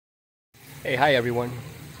Hey, hi everyone.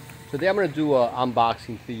 Today I'm going to do an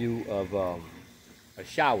unboxing for you of a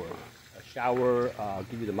shower. I'll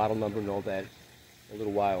give you the model number and all that in a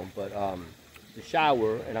little while. But the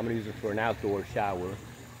shower, and I'm going to use it for an outdoor shower.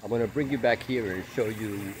 I'm going to bring you back here and show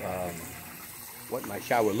you what my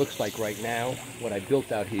shower looks like right now, what I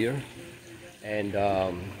built out here, and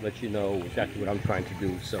let you know exactly what I'm trying to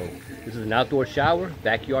do. So this is an outdoor shower,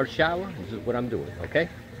 backyard shower. This is what I'm doing, okay?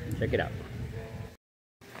 Check it out.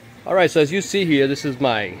 Alright, so as you see here, this is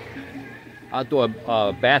my outdoor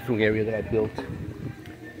bathroom area that I built.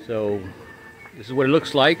 So this is what it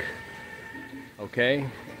looks like, okay?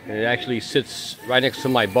 And it actually sits right next to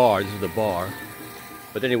my bar. This is the bar.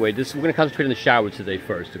 But anyway, we're going to concentrate on the shower today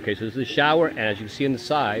first, okay? So this is the shower, and as you can see on the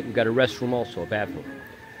side, we've got a restroom also, a bathroom.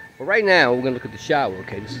 But right now, we're going to look at the shower,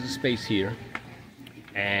 okay? This is the space here.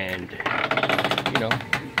 And, you know,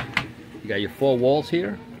 you got your 4 walls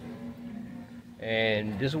here.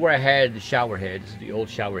 And this is where I had the shower head. This is the old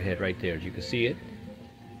shower head right there, as you can see it.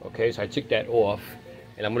 Okay, so I took that off,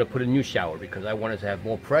 and I'm going to put a new shower because I wanted to have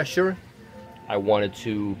more pressure. I wanted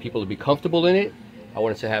people to be comfortable in it. I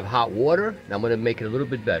wanted to have hot water, and I'm going to make it a little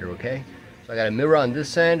bit better, okay? So I got a mirror on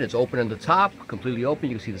this end. It's open on the top, completely open.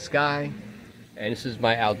 You can see the sky. And this is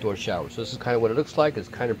my outdoor shower. So this is kind of what it looks like. It's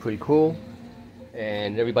kind of pretty cool.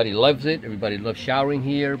 And everybody loves it. Everybody loves showering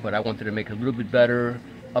here, but I wanted to make it a little bit better,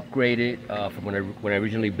 upgrade it from when I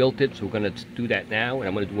originally built it. So we're going to do that now, and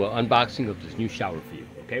I'm going to do an unboxing of this new shower for you.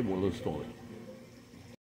 Okay, we'll install it.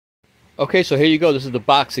 Okay, so here you go. This is the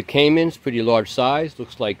box it came in. It's pretty large size.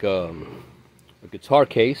 Looks like a guitar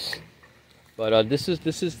case. But this is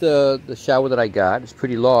the shower that I got. It's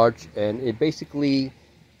pretty large, and it basically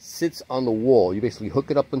sits on the wall. You basically hook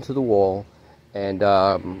it up into the wall, and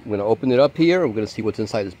I'm going to open it up here. I'm going to see what's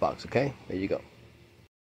inside this box. Okay, there you go.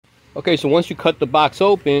 Okay, so once you cut the box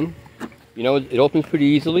open, you know, it opens pretty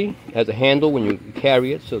easily. It has a handle when you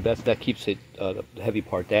carry it, so that keeps it the heavy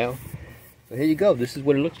part down. So here you go. This is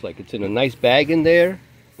what it looks like. It's in a nice bag in there.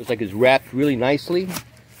 Looks like it's wrapped really nicely,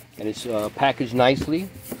 and it's packaged nicely.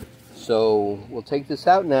 So we'll take this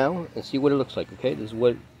out now and see what it looks like. Okay, this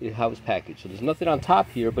is how it's packaged. So there's nothing on top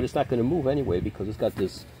here, but it's not going to move anyway because it's got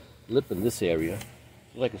this lip in this area.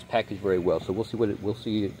 Looks like it's packaged very well, so we'll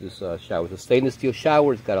see this shower. It's a stainless steel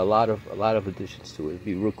shower. It's got a lot of additions to it. It'll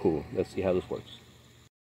be real cool. Let's see how this works.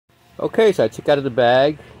 Okay, so I took out of the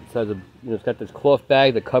bag. It's got this cloth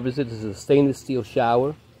bag that covers it. This is a stainless steel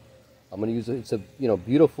shower. I'm gonna use it. It's a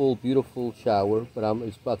beautiful shower, but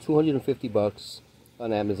it's about $250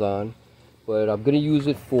 on Amazon. But I'm gonna use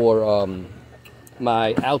it for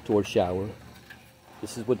my outdoor shower.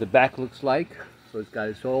 This is what the back looks like. So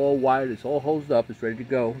it's all wired, it's all hosed up, it's ready to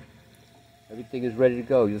go. Everything is ready to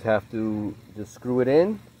go. You just have to screw it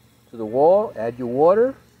in to the wall, add your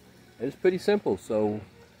water, and it's pretty simple. So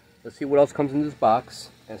let's see what else comes in this box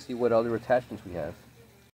and see what other attachments we have.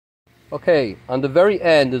 Okay, on the very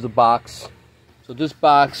end there's a box. So this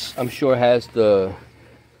box, I'm sure, has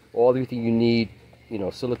everything you need, you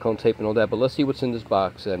know, silicone tape and all that. But let's see what's in this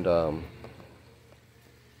box and go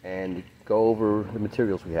over the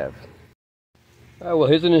materials we have. Well,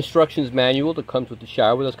 here's an instructions manual that comes with the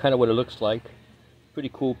shower. That's kind of what it looks like.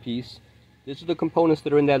 Pretty cool piece. These are the components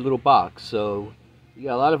that are in that little box. So you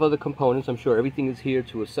got a lot of other components. I'm sure everything is here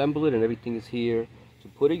to assemble it, and everything is here to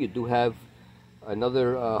put it. You do have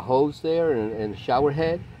another hose there and a shower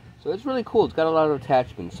head. So it's really cool. It's got a lot of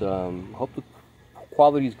attachments. Hope the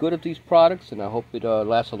quality is good of these products, and I hope it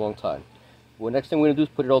lasts a long time. Well, next thing we're going to do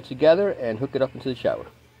is put it all together and hook it up into the shower.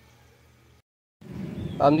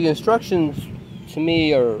 The instructions to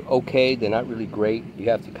me are okay. They're not really great. You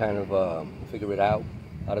have to kind of figure it out,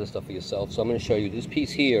 a lot of the stuff for yourself. So I'm going to show you this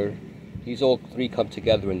piece here. These all 3 come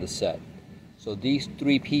together in the set. So these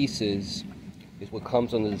 3 pieces is what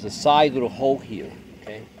comes on. There's a side little hole here.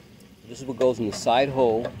 Okay, this is what goes in the side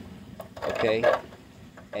hole. Okay,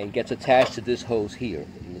 and gets attached to this hose here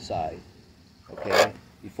in the side. Okay,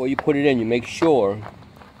 before you put it in, you make sure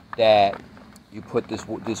that you put this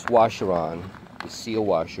washer on. The seal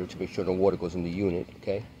washer, to make sure the water goes in the unit.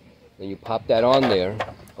 Okay, then you pop that on there.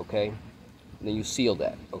 Okay, and then you seal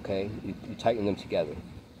that. Okay, you tighten them together,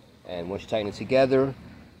 and once you tighten it together,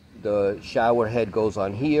 the shower head goes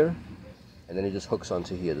on here, and then it just hooks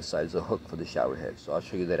onto here. The side is a hook for the shower head. So I'll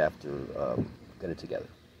show you that after get it together.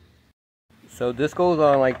 So this goes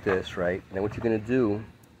on like this, right? And then what you're going to do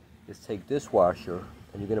is take this washer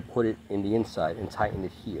and you're going to put it in the inside and tighten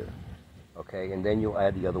it here. Okay, and then you'll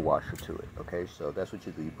add the other washer to it. Okay, so that's what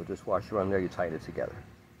you do. You put this washer on there, you tighten it together.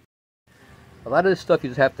 A lot of this stuff you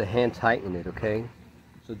just have to hand tighten it, okay?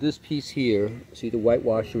 So this piece here, see the white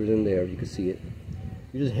washer is in there, you can see it.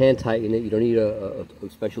 You just hand tighten it. You don't need a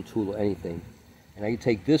special tool or anything. And now you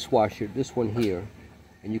take this washer, this one here,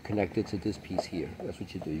 and you connect it to this piece here. That's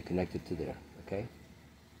what you do. You connect it to there. Okay.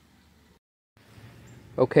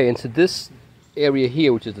 Okay, and to this area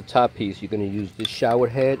here, which is the top piece, you're going to use this shower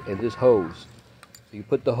head and this hose. So you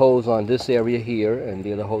put the hose on this area here, and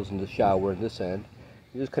the other hose in the shower on this end.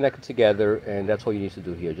 You just connect it together, and that's all you need to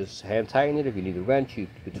do here. Just hand tighten it. If you need a wrench, you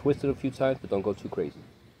can twist it a few times, but don't go too crazy.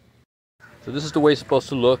 So this is the way it's supposed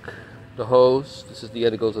to look. The hose, this is the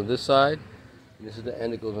end that goes on this side, and this is the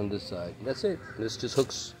end that goes on this side. And that's it. And this just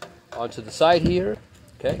hooks onto the side here,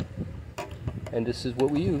 okay? And this is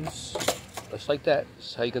what we use. Just like that. This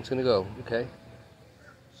is how it's going to go, okay?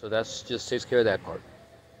 So that's just takes care of that part.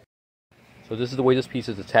 So this is the way this piece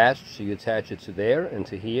is attached. So you attach it to there and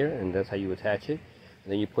to here, and that's how you attach it.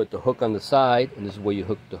 And then you put the hook on the side, and this is where you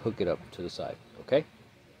hook it up to the side, okay?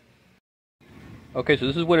 Okay, so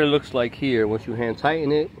this is what it looks like here. Once you hand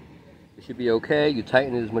tighten it, it should be okay. You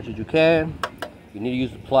tighten it as much as you can. If you need to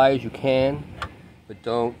use the pliers, you can, but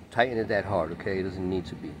don't tighten it that hard, okay? It doesn't need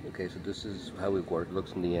to be, okay? So this is how it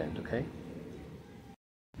looks in the end, okay?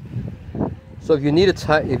 So if you need to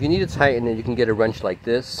tighten it, you can get a wrench like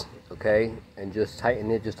this, okay? And just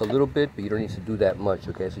tighten it just a little bit, but you don't need to do that much,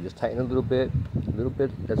 okay? So just tighten a little bit,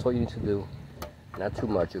 that's all you need to do. Not too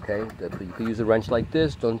much, okay? You can use a wrench like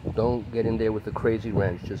this. Don't get in there with a crazy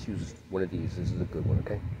wrench. Just use one of these. This is a good one,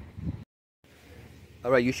 okay?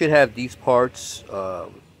 Alright, you should have these parts.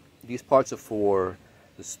 These parts are for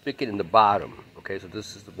the spigot in the bottom, okay? So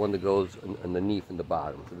this is the one that goes underneath in the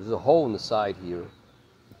bottom. So there's a hole in the side here.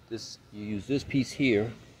 You use this piece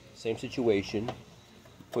here, same situation.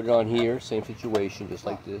 Put it on here, same situation, just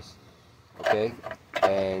like this, okay?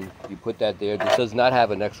 And you put that there. This does not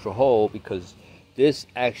have an extra hole because this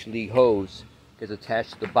actually hose gets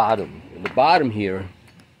attached to the bottom. In the bottom here,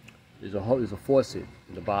 there's a faucet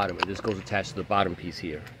in the bottom, and this goes attached to the bottom piece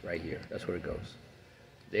here, right here. That's where it goes.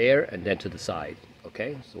 There and then to the side,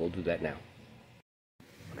 okay? So we'll do that now.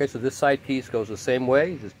 Okay, so this side piece goes the same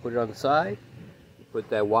way. You just put it on the side. Put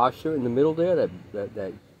that washer in the middle there,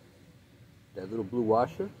 that little blue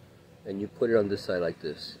washer, and you put it on this side like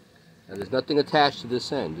this. Now there's nothing attached to this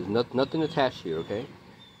end. There's nothing attached here, okay?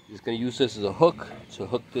 You're just going to use this as a hook to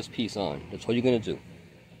hook this piece on. That's all you're going to do.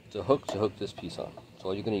 It's a hook to hook this piece on. That's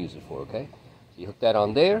all you're going to use it for, okay? So you hook that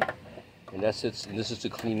on there, and that's it. And this is to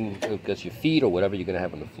clean, I guess, your feet or whatever you're going to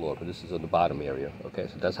have on the floor, but this is on the bottom area, okay?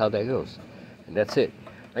 So that's how that goes. And that's it.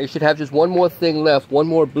 Now you should have just one more thing left, one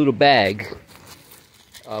more little bag.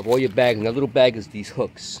 All your bag, and that little bag is these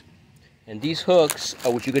hooks, and these hooks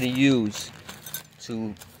are what you're going to use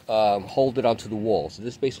to hold it onto the wall. So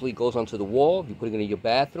this basically goes onto the wall. You put it in your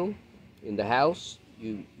bathroom, in the house.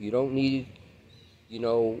 You don't need, you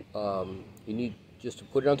need just to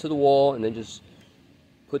put it onto the wall, and then just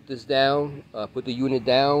put this down, put the unit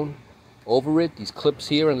down over it. These clips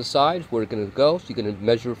here on the sides where it's going to go. So you're going to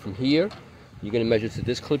measure from here. You're going to measure to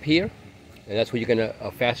this clip here, and that's where you're going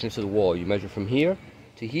to fasten it to the wall. You measure from here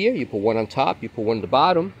to here. You put one on top, you put one on the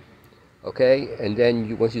bottom, okay? And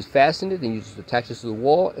then once you fasten it, then you just attach this to the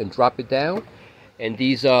wall and drop it down. And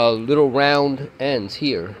these little round ends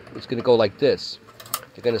here, it's going to go like this.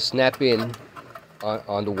 They're going to snap in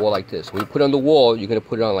on the wall like this. When you put it on the wall, you're going to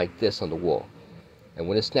put it on like this on the wall. And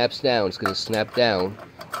when it snaps down, it's going to snap down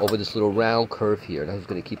over this little round curve here. That's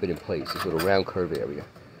going to keep it in place, this little round curve area.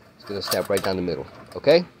 It's going to snap right down the middle,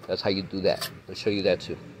 okay? That's how you do that. I'll show you that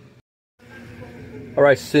too.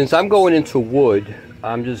 Alright, since I'm going into wood,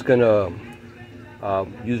 I'm just going to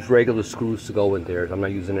use regular screws to go in there. I'm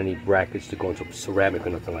not using any brackets to go into ceramic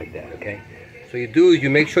or nothing like that, okay? So you do is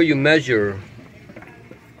you make sure you measure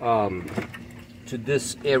to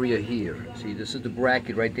this area here. See, this is the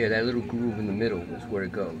bracket right there. That little groove in the middle is where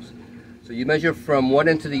it goes. So you measure from one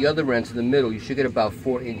end to the other end to the middle. You should get about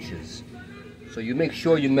 4 inches. So you make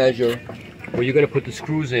sure you measure where you're going to put the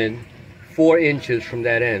screws in 4 inches from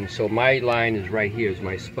that end. So my line is right here, is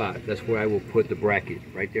my spot. That's where I will put the bracket,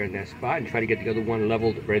 right there in that spot, and try to get the other one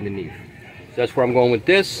leveled right underneath. So that's where I'm going with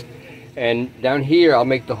this. And down here I'll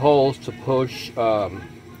make the holes to push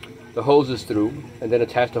the hoses through, and then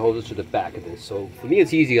attach the hoses to the back of this. So for me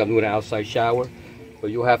it's easy. I'm doing an outside shower,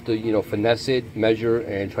 but you'll have to finesse it, measure,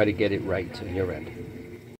 and try to get it right in your end.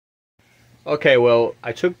 Okay, well,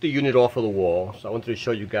 I took the unit off of the wall, so I wanted to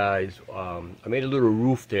show you guys. I made a little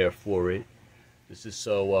roof there for it. This is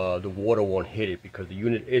so the water won't hit it, because the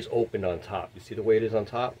unit is open on top. You see the way it is on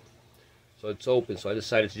top? So it's open, so I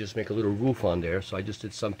decided to just make a little roof on there. So I just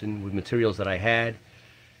did something with materials that I had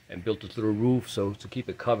and built this little roof so to keep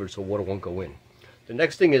it covered so water won't go in. The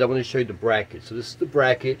next thing is I want to show you the bracket. So this is the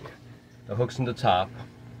bracket that hooks in the top.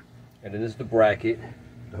 and then this is the bracket,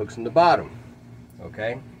 the hook's in the bottom.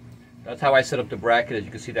 Okay, that's how I set up the bracket. As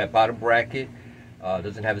you can see, that bottom bracket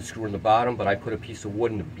doesn't have a screw in the bottom, but I put a piece of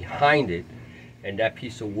wood behind it, and that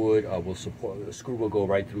piece of wood will support, the screw will go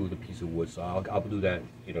right through the piece of wood. So I'll do that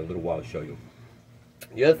in a little while to show you.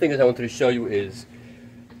 The other thing that I wanted to show you is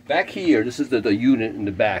back here. This is the unit in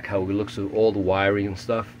the back, how it looks at all the wiring and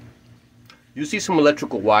stuff. You see some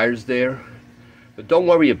electrical wires there, but don't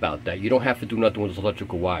worry about that. You don't have to do nothing with those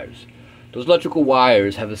electrical wires. Those electrical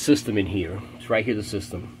wires have a system in here. It's right here, the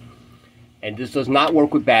system. And this does not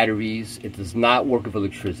work with batteries. It does not work with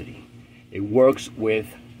electricity. It works with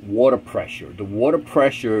water pressure. The water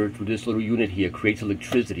pressure through this little unit here creates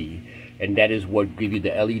electricity, and that is what gives you the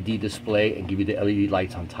LED display and give you the LED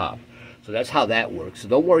lights on top. So that's how that works. So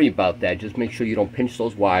don't worry about that. Just make sure you don't pinch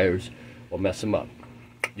those wires or mess them up.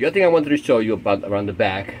 The other thing I wanted to show you about around the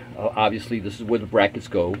back, obviously this is where the brackets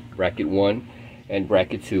go, bracket 1 and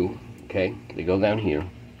bracket 2, okay, they go down here.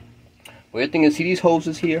 The other thing is, see these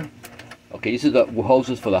hoses here? Okay, these are the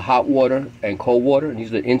hoses for the hot water and cold water, and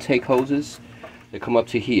these are the intake hoses that come up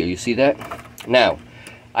to here, you see that? Now,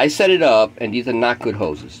 I set it up, and these are not good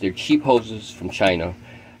hoses. They're cheap hoses from China.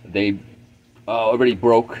 They already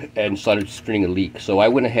broke and started spinning a leak, so I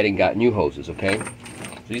went ahead and got new hoses, okay?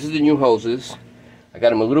 So these are the new hoses. I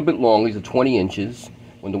got them a little bit long. These are 20 inches.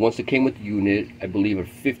 When the ones that came with the unit, I believe, are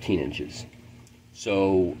 15 inches.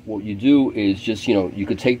 So what you do is just, you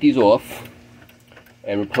could take these off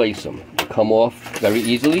and replace them. They come off very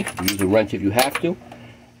easily. You use a wrench if you have to.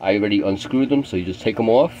 I already unscrewed them, so you just take them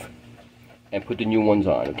off and put the new ones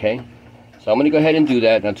on, okay? So I'm going to go ahead and do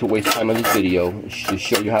that, not to waste time on this video, to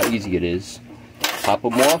show you how easy it is. Pop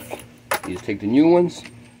them off. You just take the new ones,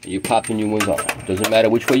 and you pop the new ones on. Doesn't matter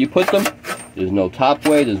which way you put them. There's no top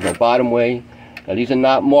way, there's no bottom way. Now these are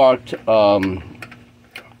not marked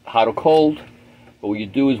hot or cold, but what you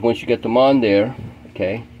do is once you get them on there,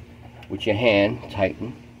 okay, with your hand,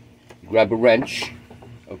 tighten, you grab a wrench,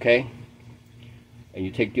 okay, and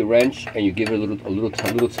you take your wrench and you give it a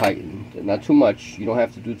little tighten. Not too much, you don't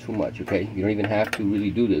have to do too much, okay? You don't even have to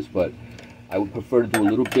really do this, but I would prefer to do a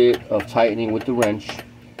little bit of tightening with the wrench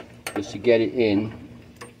just to get it in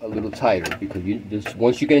a little tighter, because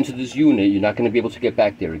once you get into this unit, you're not going to be able to get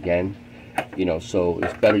back there again, so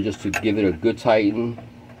it's better just to give it a good tighten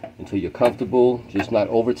until you're comfortable, just not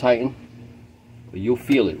over tighten, but you'll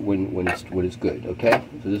feel it when it's good, okay?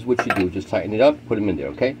 So this is what you do, just tighten it up, put them in there,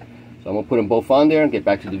 okay? So I'm going to put them both on there and get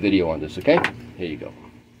back to the video on this, okay? Here you go.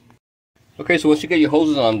 Okay, so once you get your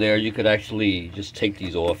hoses on there, you could actually just take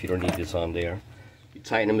these off. You don't need this on there. You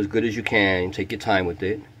tighten them as good as you can, take your time with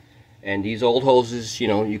it. And these old hoses,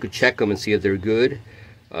 you could check them and see if they're good,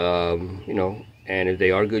 and if they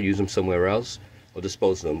are good, use them somewhere else or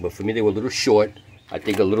dispose of them. But for me, they were a little short. I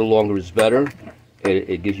think a little longer is better.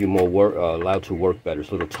 It gives you more work, allowed to work better. It's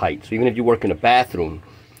a little tight. So even if you work in a bathroom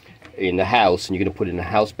in the house and you're going to put it in the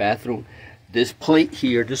house bathroom, this plate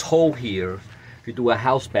here, this hole here, if you do a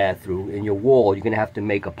house bathroom, in your wall, you're going to have to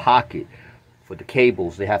make a pocket for the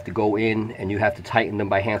cables. They have to go in, and you have to tighten them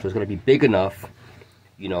by hand. So it's going to be big enough,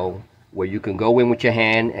 where you can go in with your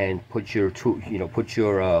hand and put your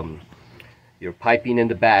piping in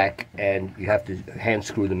the back, and you have to hand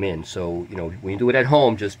screw them in. So when you do it at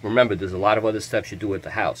home, just remember there's a lot of other steps you do at the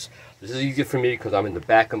house. This is easier for me because I'm in the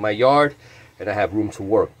back of my yard and I have room to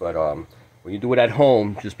work. But when you do it at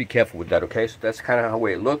home, just be careful with that. Okay, so that's kind of the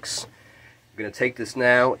way it looks. I'm gonna take this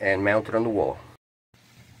now and mount it on the wall.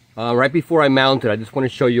 Right before I mount it, I just want to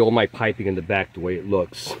show you all my piping in the back, the way it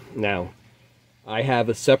looks. Now, I have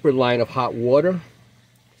a separate line of hot water.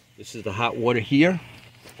 This is the hot water here,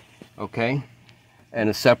 okay, and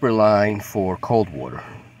a separate line for cold water.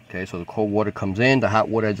 Okay, so the cold water comes in, the hot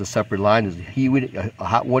water has a separate line. There's a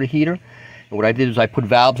hot water heater. And what I did is I put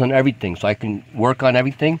valves on everything, so I can work on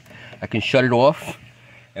everything. I can shut it off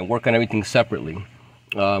and work on everything separately.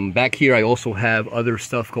 Back here, I also have other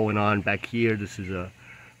stuff going on back here. This is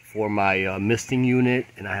for my misting unit,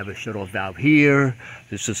 and I have a shut-off valve here.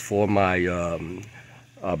 This is for my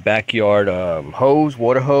backyard hose,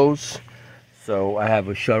 water hose. So I have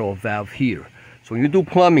a shut-off valve here. So when you do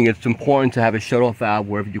plumbing, it's important to have a shut-off valve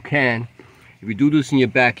wherever you can. If you do this in your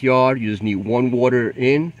backyard, you just need one water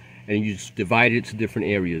in, and you just divide it to different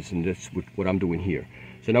areas, and that's what I'm doing here.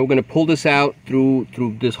 So now we're going to pull this out through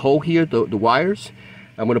this hole here, the wires.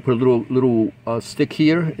 I'm going to put a little stick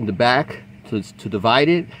here in the back to divide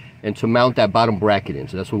it and to mount that bottom bracket in.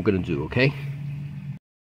 So that's what we're going to do, okay?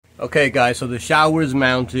 Okay guys, so the shower is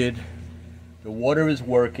mounted, the water is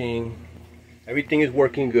working, everything is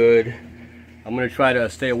working good. I'm going to try to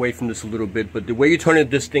stay away from this a little bit, but the way you turn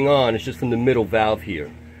this thing on is just from the middle valve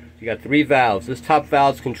here. You got 3 valves. This top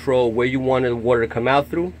valves control where you want the water to come out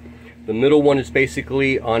through. The middle one is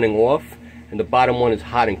basically on and off, and the bottom one is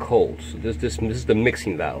hot and cold. So this is the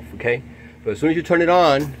mixing valve, okay? But as soon as you turn it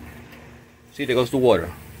on, see, there goes the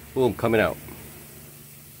water. Boom, coming out.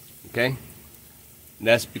 Okay? And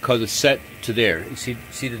that's because it's set to there. You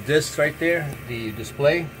see the disc right there, the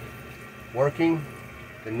display working,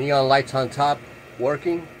 the neon lights on top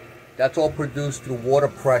working. That's all produced through water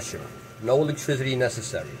pressure. No electricity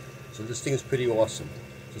necessary. So this thing is pretty awesome.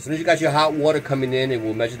 So as soon as you got your hot water coming in, it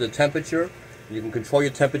will measure the temperature. You can control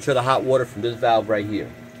your temperature of the hot water from this valve right here.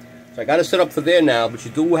 So I got it set up for there now, but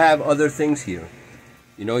you do have other things here.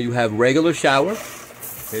 You know, you have regular shower.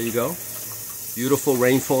 There you go. Beautiful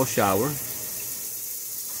rainfall shower.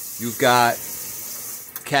 You've got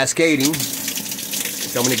cascading.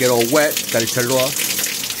 I'm going to get all wet. Got to shut it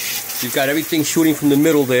off. You've got everything shooting from the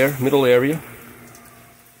middle there, middle area.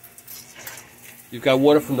 You've got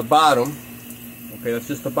water from the bottom. Okay, that's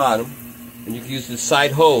just the bottom. And you can use this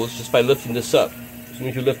side hose just by lifting this up. As soon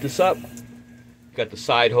as you lift this up, you've got the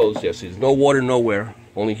side hose there. So there's no water nowhere,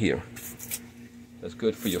 only here. That's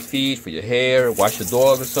good for your feet, for your hair, wash your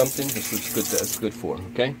dog or something. That's good for,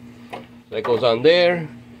 okay? So that goes on there.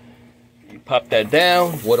 You pop that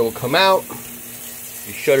down, water will come out.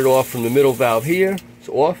 You shut it off from the middle valve here. It's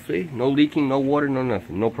off, see? No leaking, no water, no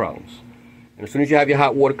nothing, no problems. And as soon as you have your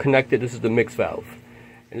hot water connected, this is the mix valve.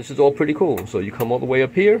 And this is all pretty cool. So you come all the way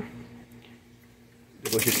up here.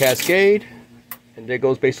 There goes your cascade. And there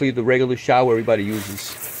goes basically the regular shower everybody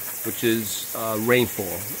uses, which is rainfall.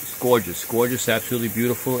 It's gorgeous, gorgeous, absolutely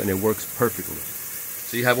beautiful, and it works perfectly.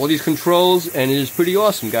 So you have all these controls, and it is pretty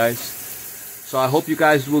awesome, guys. So I hope you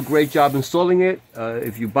guys do a great job installing it.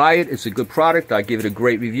 If you buy it, it's a good product. I give it a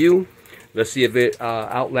great review. Let's see if it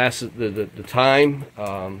outlasts the time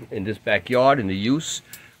in this backyard, in the use.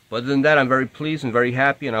 But other than that, I'm very pleased and very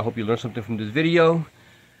happy, and I hope you learned something from this video.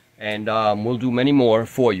 And we'll do many more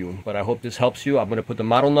for you. But I hope this helps you. I'm going to put the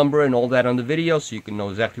model number and all that on the video so you can know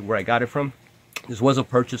exactly where I got it from. This was a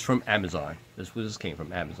purchase from Amazon. This came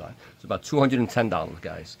from Amazon. It's about $210,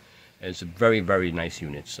 guys. And it's a very, very nice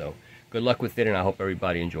unit. So good luck with it, and I hope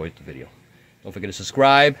everybody enjoys the video. Don't forget to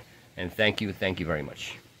subscribe, and thank you very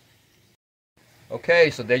much.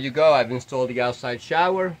 Okay, so there you go. I've installed the outside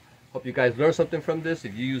shower. Hope you guys learned something from this.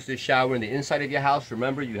 If you use this shower in the inside of your house,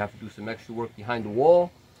 remember you have to do some extra work behind the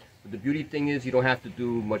wall. But the beauty thing is you don't have to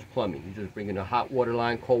do much plumbing. You just bring in a hot water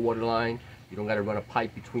line, cold water line. You don't got to run a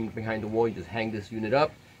pipe behind the wall. You just hang this unit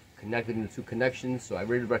up, connect it into 2 connections. So I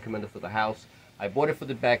really recommend it for the house. I bought it for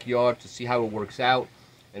the backyard to see how it works out.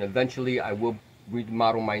 And eventually I will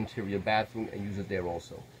remodel my interior bathroom and use it there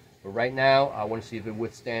also. But right now I want to see if it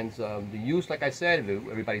withstands the use. Like I said, if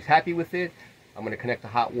everybody's happy with it, I'm going to connect the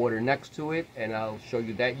hot water next to it. And I'll show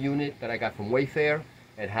you that unit that I got from Wayfair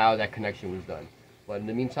and how that connection was done. But in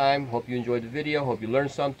the meantime, hope you enjoyed the video. Hope you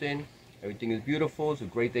learned something. Everything is beautiful. It's a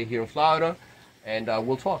great day here in Florida. And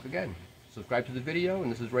we'll talk again. Subscribe to the video. And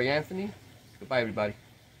this is Ray Anthony. Goodbye, everybody.